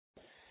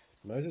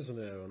Moses and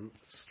Aaron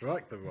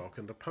strike the rock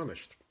and are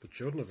punished. The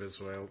children of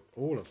Israel,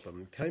 all of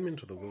them, came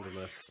into the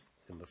wilderness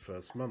in the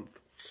first month.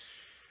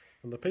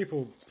 And the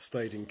people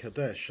stayed in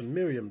Kadesh, and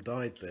Miriam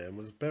died there and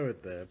was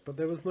buried there, but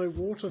there was no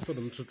water for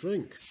them to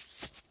drink.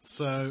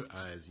 So,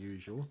 as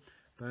usual,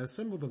 they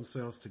assembled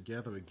themselves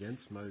together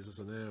against Moses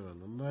and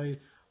Aaron, and they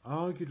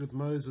argued with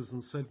Moses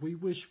and said, "We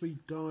wish we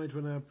died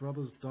when our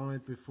brothers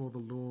died before the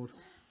Lord.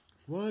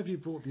 Why have you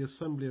brought the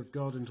assembly of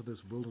God into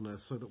this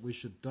wilderness so that we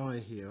should die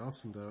here,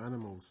 us and our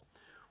animals?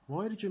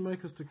 Why did you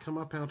make us to come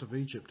up out of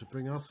Egypt to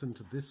bring us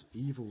into this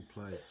evil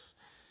place?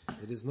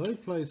 It is no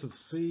place of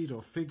seed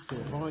or figs or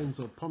vines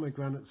or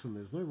pomegranates, and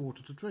there's no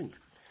water to drink."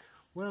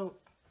 Well,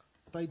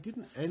 they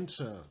didn't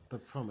enter the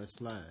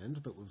promised land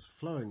that was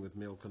flowing with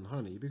milk and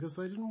honey because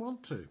they didn't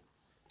want to.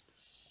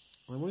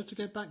 They wanted to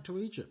go back to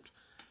Egypt.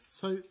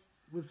 So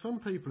with some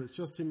people it's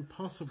just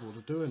impossible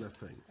to do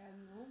anything.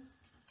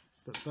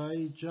 That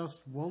they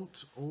just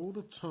want all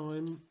the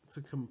time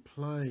to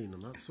complain,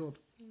 and that's what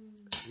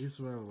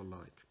Israel were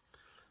like.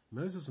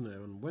 Moses and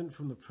Aaron went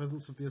from the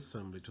presence of the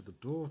assembly to the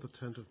door of the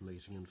tent of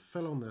meeting and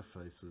fell on their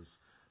faces,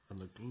 and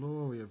the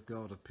glory of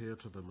God appeared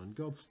to them. And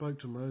God spoke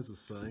to Moses,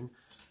 saying,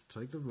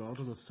 "Take the rod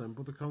and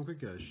assemble the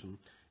congregation,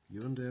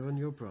 you and Aaron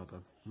your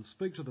brother, and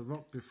speak to the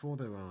rock before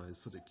their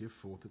eyes, that it give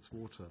forth its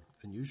water,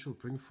 and you shall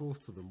bring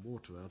forth to them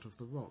water out of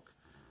the rock."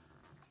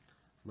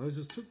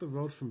 Moses took the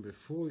rod from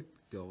before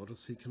God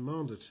as he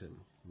commanded him.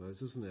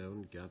 Moses and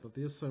Aaron gathered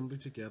the assembly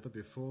together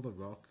before the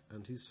rock,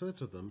 and he said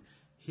to them,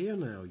 "Hear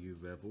now, you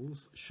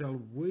rebels, shall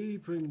we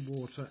bring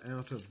water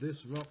out of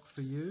this rock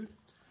for you?"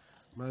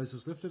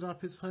 Moses lifted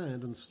up his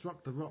hand and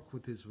struck the rock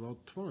with his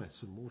rod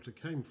twice, and water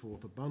came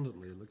forth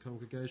abundantly, and the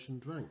congregation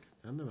drank,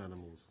 and their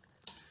animals.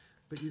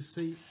 But you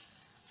see,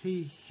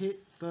 he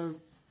hit the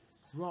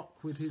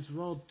rock with his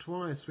rod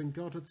twice when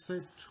God had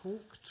said,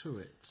 "Talk to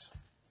it."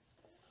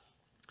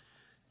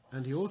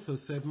 And he also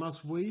said,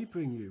 "Must we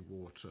bring you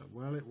water?"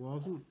 Well, it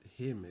wasn't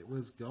him, it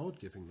was God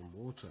giving them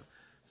water.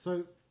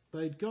 So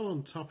they'd got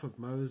on top of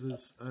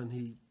Moses, and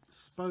he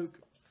spoke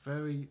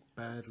very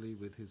badly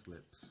with his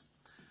lips.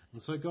 And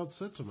so God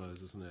said to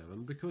Moses and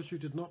Aaron, "Because you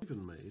did not believe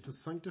in me to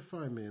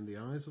sanctify me in the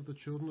eyes of the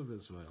children of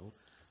Israel,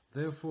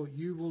 therefore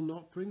you will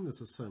not bring this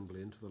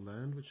assembly into the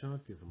land which I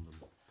have given them."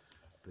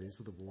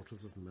 These are the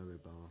waters of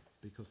Meribah,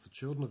 because the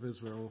children of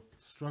Israel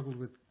struggled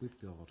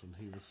with God, and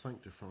he was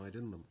sanctified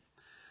in them.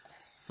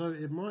 So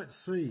it might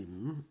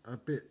seem a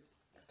bit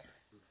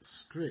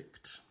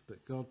strict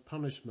that God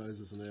punished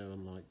Moses and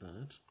Aaron like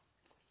that.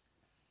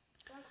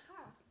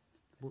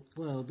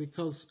 Well,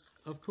 because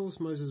of course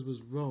Moses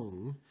was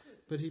wrong,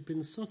 but he'd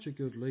been such a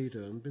good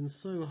leader and been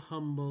so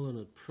humble and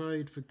had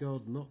prayed for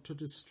God not to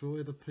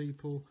destroy the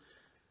people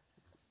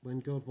when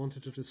God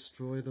wanted to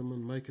destroy them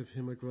and make of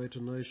him a greater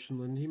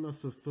nation. And he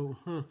must have thought,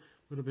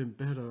 would have been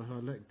better if I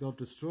let God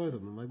destroy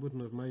them and they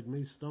wouldn't have made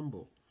me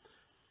stumble.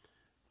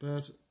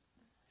 But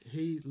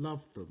he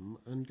loved them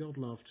and God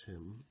loved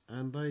him,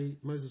 and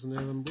Moses and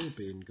Aaron will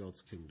be in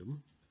God's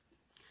kingdom.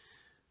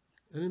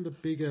 And in the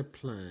bigger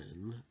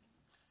plan,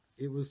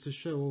 it was to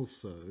show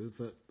also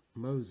that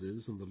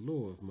Moses and the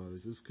law of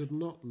Moses could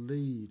not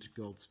lead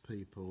God's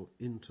people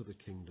into the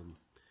kingdom.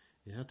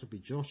 It had to be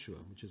Joshua,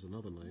 which is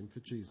another name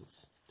for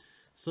Jesus.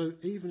 So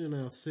even in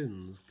our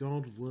sins,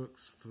 God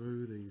works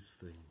through these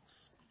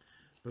things.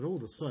 But all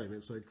the same,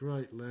 it's a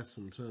great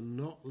lesson to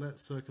not let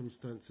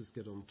circumstances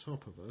get on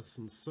top of us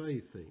and say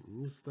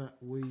things that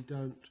we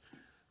don't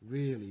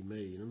really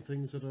mean and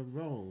things that are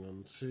wrong,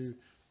 and to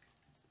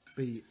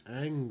be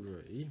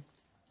angry,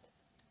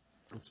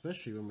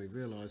 especially when we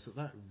realise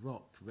that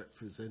rock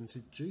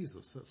represented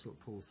Jesus. That's what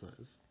Paul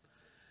says.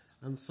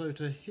 And so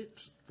to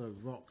hit the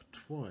rock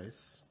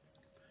twice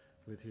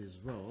with his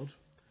rod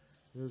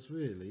was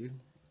really,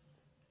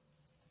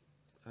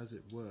 as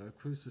it were,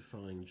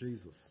 crucifying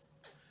Jesus.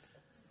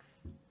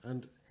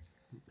 And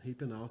he'd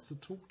been asked to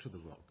talk to the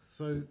rock.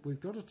 So we've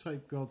got to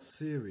take God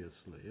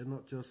seriously and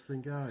not just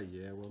think,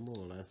 well, more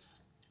or less.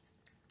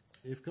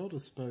 If God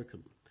has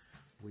spoken,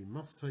 we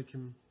must take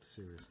him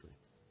seriously.